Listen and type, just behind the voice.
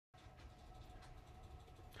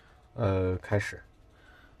开始。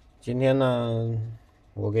今天呢，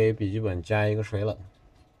我给笔记本加一个水冷，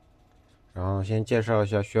然后先介绍一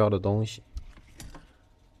下需要的东西。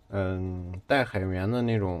带海绵的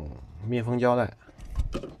那种密封胶带，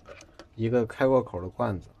一个开过口的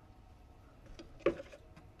罐子，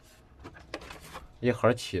一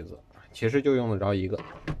盒起子，其实就用得着一个，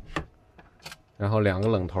然后2个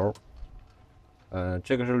冷头。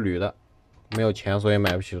这个是铝的，没有钱所以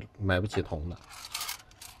买不起铜的。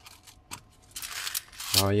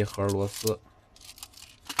然后一盒螺丝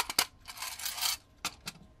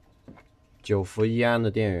，9伏1安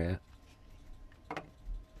的电源，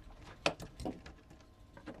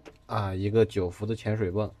一个9伏的潜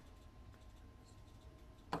水泵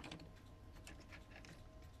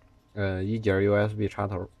，1节 USB 插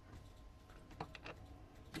头，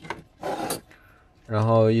然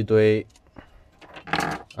后一堆，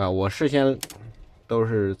我事先都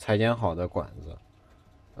是裁剪好的管子，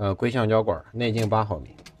硅橡胶管，内径8毫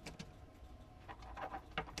米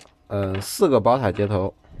，4个宝塔接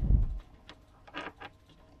头。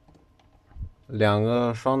两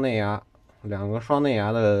个双内牙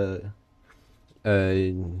的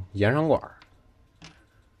延长管，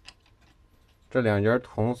这2节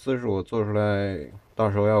铜丝是我做出来，到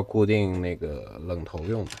时候要固定那个冷头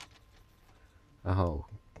用的。然后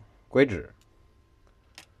硅脂，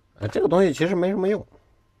这个东西其实没什么用，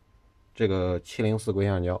这个704硅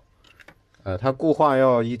橡胶，它固化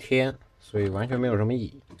要1天，所以完全没有什么意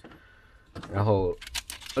义。然后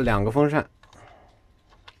2个风扇。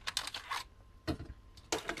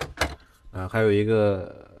还有一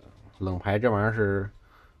个冷排，这玩意儿是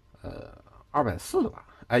240的吧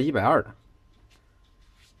？120的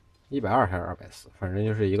，120还是240，反正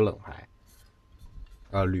就是一个冷排，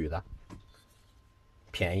铝的，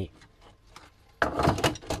便宜。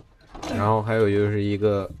然后还有就是一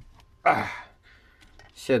个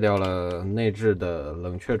卸掉了内置的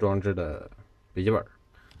冷却装置的笔记本，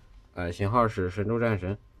型号是神州战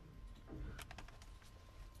神，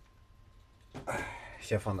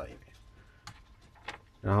先放到一边。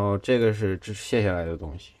然后这个是卸下来的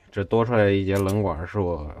东西，这多出来一节冷管是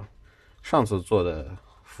我上次做的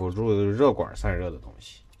辅助热管散热的东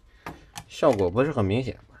西，效果不是很明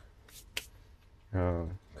显吧。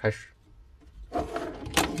开始，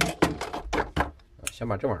先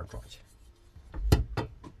把这玩意儿装起来。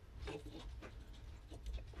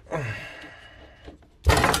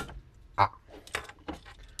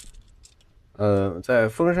在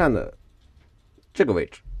风扇的这个位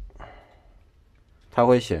置，它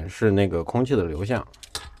会显示那个空气的流向，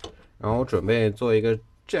然后我准备做一个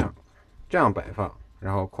这样摆放，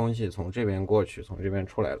然后空气从这边过去，从这边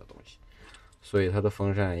出来的东西，所以它的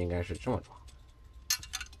风扇应该是这么装。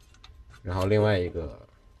然后另外一个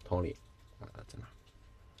同理，在哪？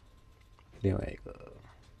另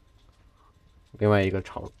外一个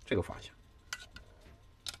朝这个方向。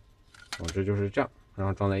总之就是这样，然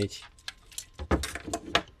后装在一起。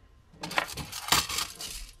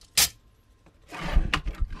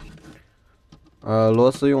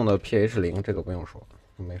螺丝用的 pH0，这个不用说，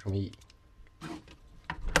没什么意义。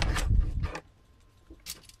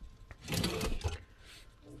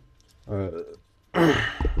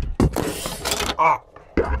好，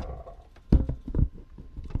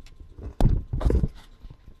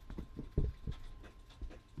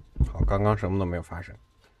刚刚什么都没有发生，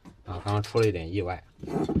刚刚出了一点意外。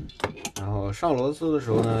然后上螺丝的时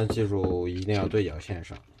候呢，记住一定要对角线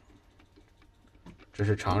上，这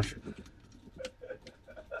是常识。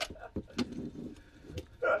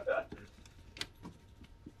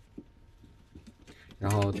然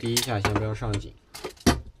后第一下先不要上紧。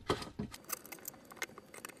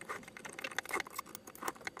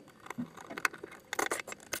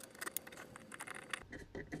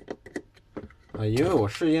因为我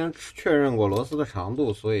事先确认过螺丝的长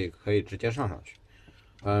度，所以可以直接上去。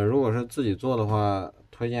如果是自己做的话，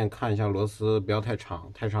推荐看一下螺丝不要太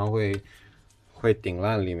长，太长会顶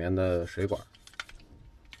烂里面的水管，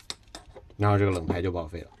然后这个冷排就报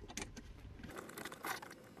废了。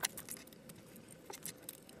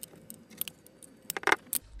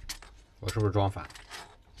我是不是装反？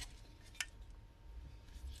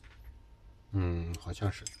好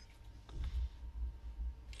像是。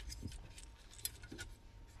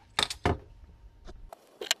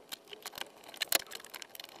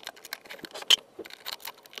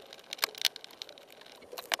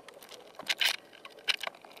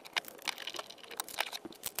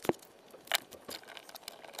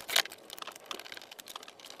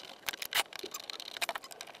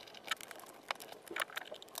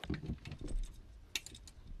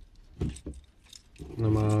那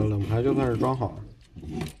么冷排就算是装好了。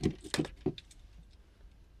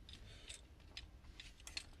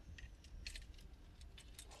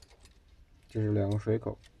这是2个水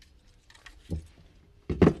口。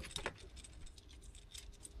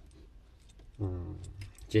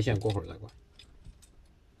接线过会儿再关。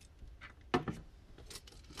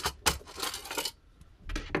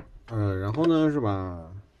然后呢是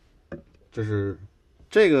把，就是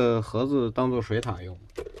这个盒子当做水塔用，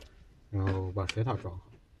然后把水塔装好。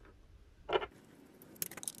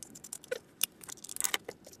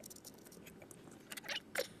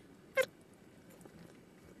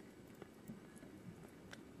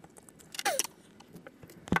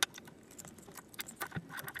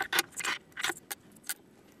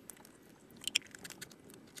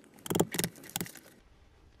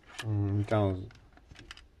这样子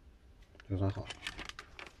就算好。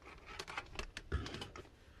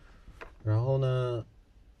然后呢，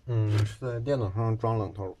是在电脑上装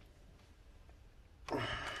冷头。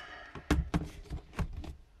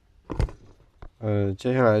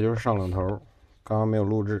接下来就是上冷头，刚刚没有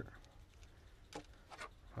录制。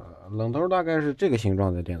冷头大概是这个形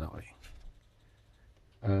状，在电脑里。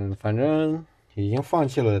反正已经放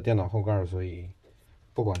弃了电脑后盖，所以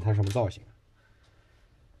不管它什么造型。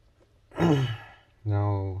然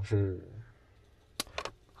后是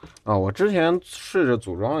我之前试着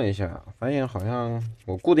组装了一下，发现好像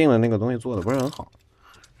我固定的那个东西做的不是很好，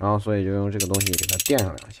然后所以就用这个东西给它垫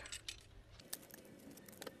上2下。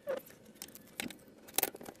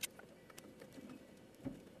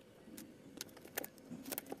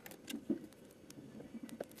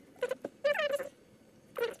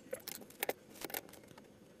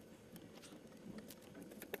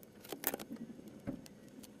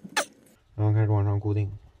然后开始往上固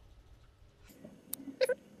定。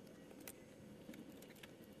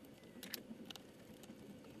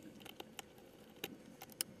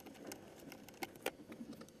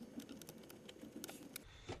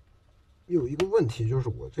有一个问题就是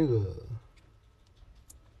我这个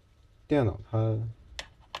电脑它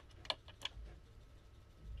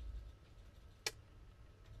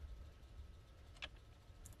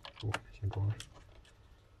先装上，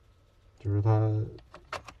就是它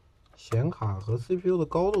显卡和 CPU 的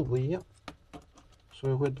高度不一样，所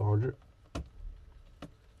以会导致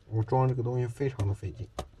我装这个东西非常的费劲。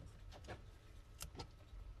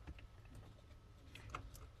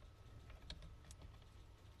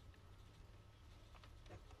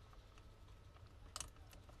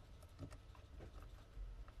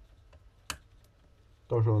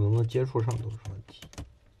到时候能不能接触上都是问题。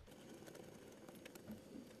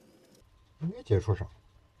应该接触上，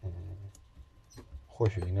或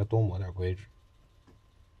许应该多抹点硅脂。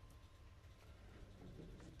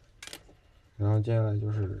然后接下来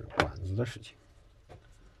就是管子的事情。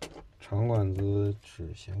长管子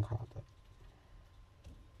是显卡的，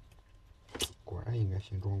果然应该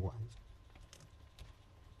先装管子。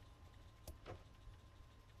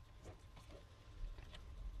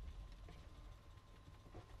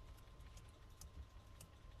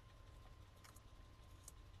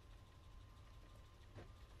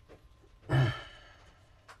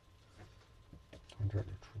从这里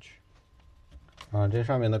出去。这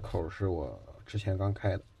上面的口是我之前刚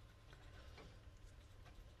开的。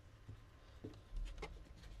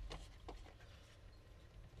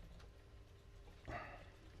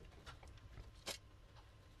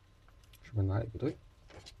是不是哪里不对？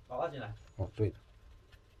宝宝进来。哦，对的。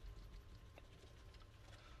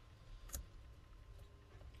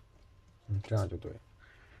这样就对了。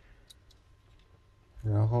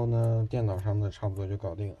然后呢，电脑上的差不多就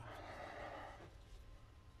搞定了。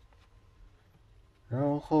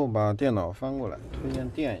然后把电脑翻过来，推荐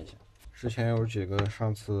垫一下。之前有几个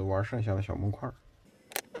上次玩剩下的小木块。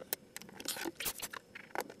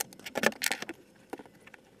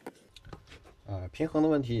平衡的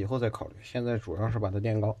问题以后再考虑，现在主要是把它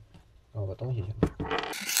垫高。然后把东西先拿过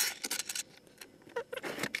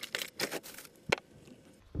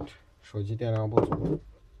来。手机电量不足，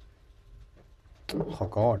好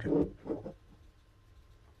高啊这个。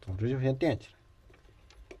总之就先垫起来。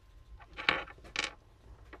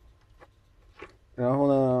然后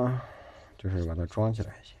呢，就是把它装起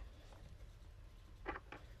来先。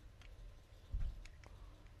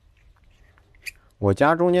我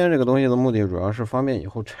加中间这个东西的目的主要是方便以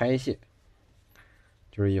后拆卸，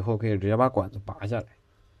就是以后可以直接把管子拔下来，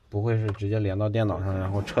不会是直接连到电脑上，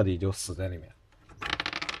然后彻底就死在里面。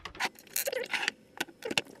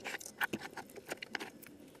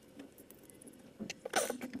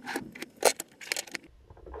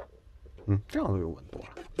这样就有稳多了。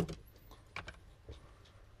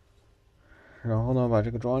然后呢，把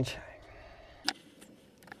这个装起来。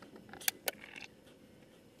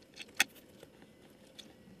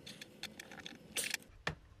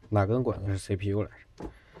哪根管子是 CPU 来着？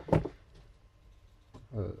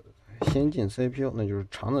先进 CPU， 那就是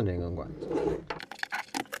长的这根管子。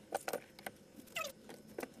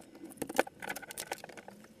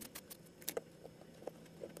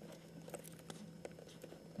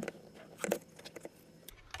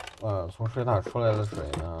从水塔出来的水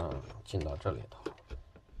呢，进到这里头。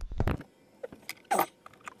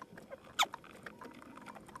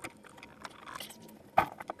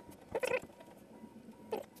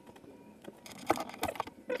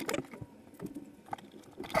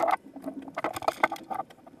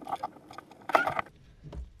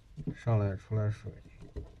上来出来水，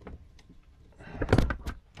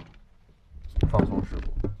放松事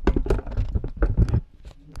故。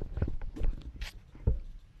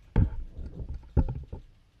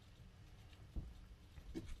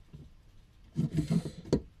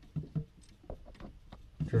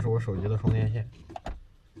这是我手机的充电线。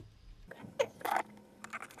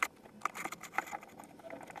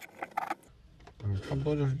差不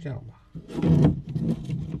多就是这样吧。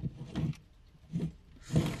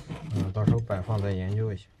到时候摆放再研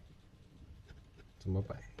究一下怎么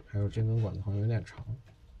摆。还有这根管子好像有点长，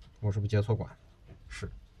我是不是接错管？是。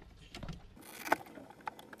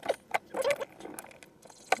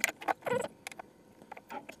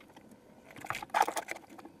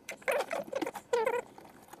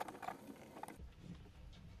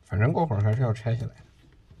反正过会儿还是要拆下来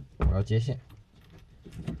的，我要接线。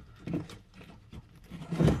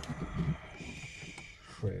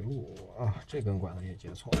水路啊，这根管子也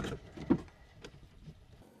接错了。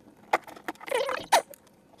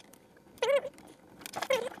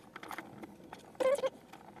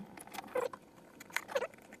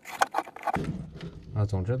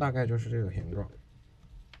总之大概就是这个形状。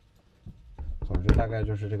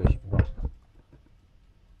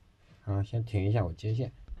先停一下，我接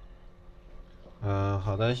线。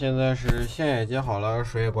好的，现在是线也接好了，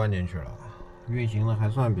水也灌进去了，运行的还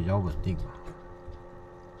算比较稳定吧。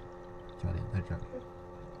焦点在这里，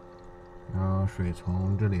然后水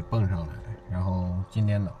从这里蹦上来，然后进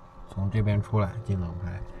电脑，从这边出来进冷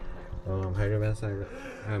排，冷排这边散热。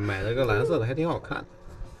买了个蓝色的，还挺好看的，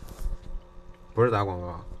不是打广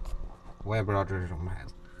告，我也不知道这是什么牌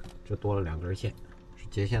子。这多了2根线，是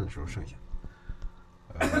接线的时候剩下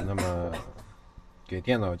的。那么给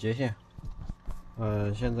电脑接线。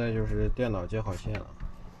现在就是电脑接好线了，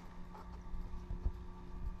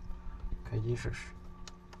开机试试。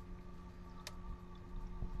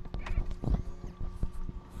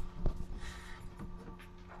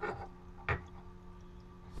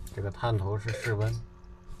这个探头是室温。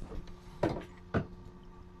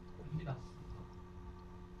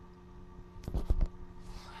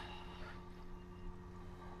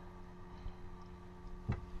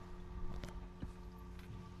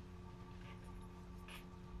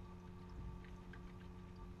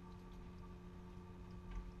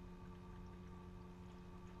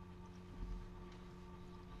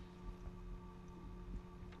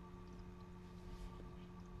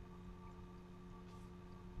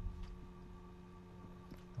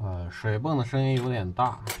水泵的声音有点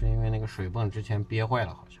大，是因为那个水泵之前憋坏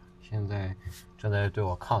了，好像现在正在对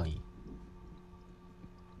我抗议。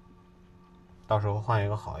到时候换一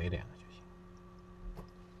个好一点的就行。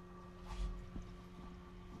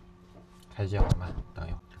开机好慢，等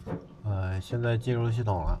一会儿。现在进入系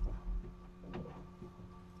统了，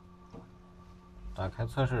打开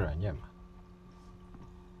测试软件吧。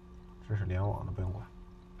这是联网的，不用管。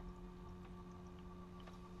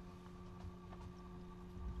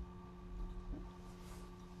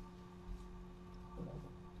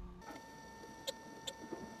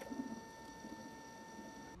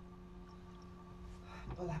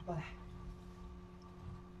过来。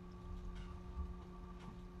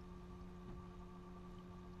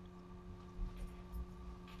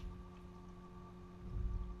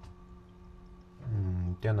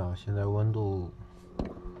电脑现在温度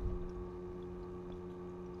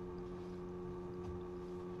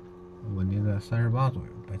稳定在38左右，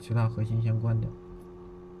把其他核心先关掉。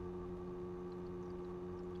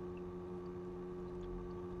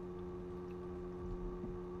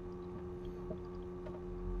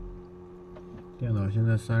电脑现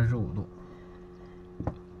在35度。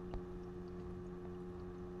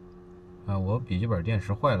我笔记本电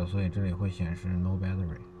池坏了，所以这里会显示 no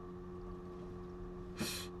battery。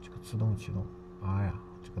这个自动启动，哎呀，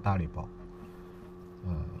这个大礼包。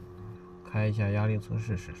开一下压力测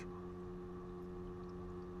试试试吧。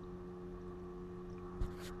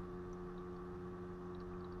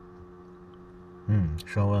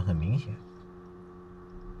升温很明显，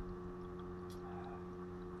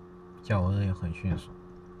降温也很迅速。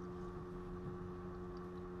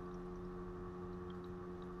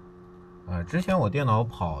之前我电脑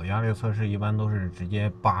跑压力测试一般都是直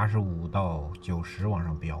接85到90往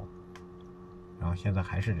上飙，然后现在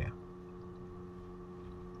还是这样，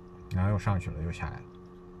然后又上去了，又下来了。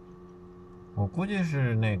我估计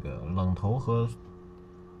是那个冷头和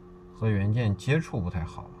元件接触不太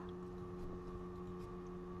好。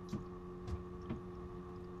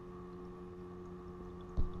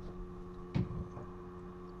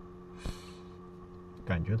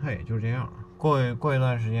感觉它也就这样了。过一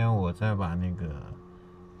段时间，我再把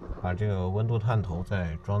这个温度探头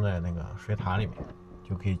再装在那个水塔里面，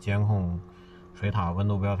就可以监控水塔温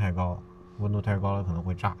度不要太高，温度太高了可能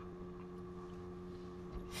会炸。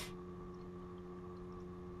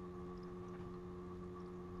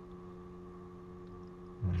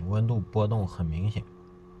温度波动很明显。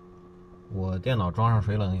我电脑装上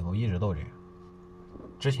水冷以后一直都这样，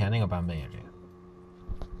之前那个版本也这样。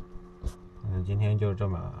今天就这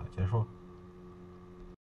么结束。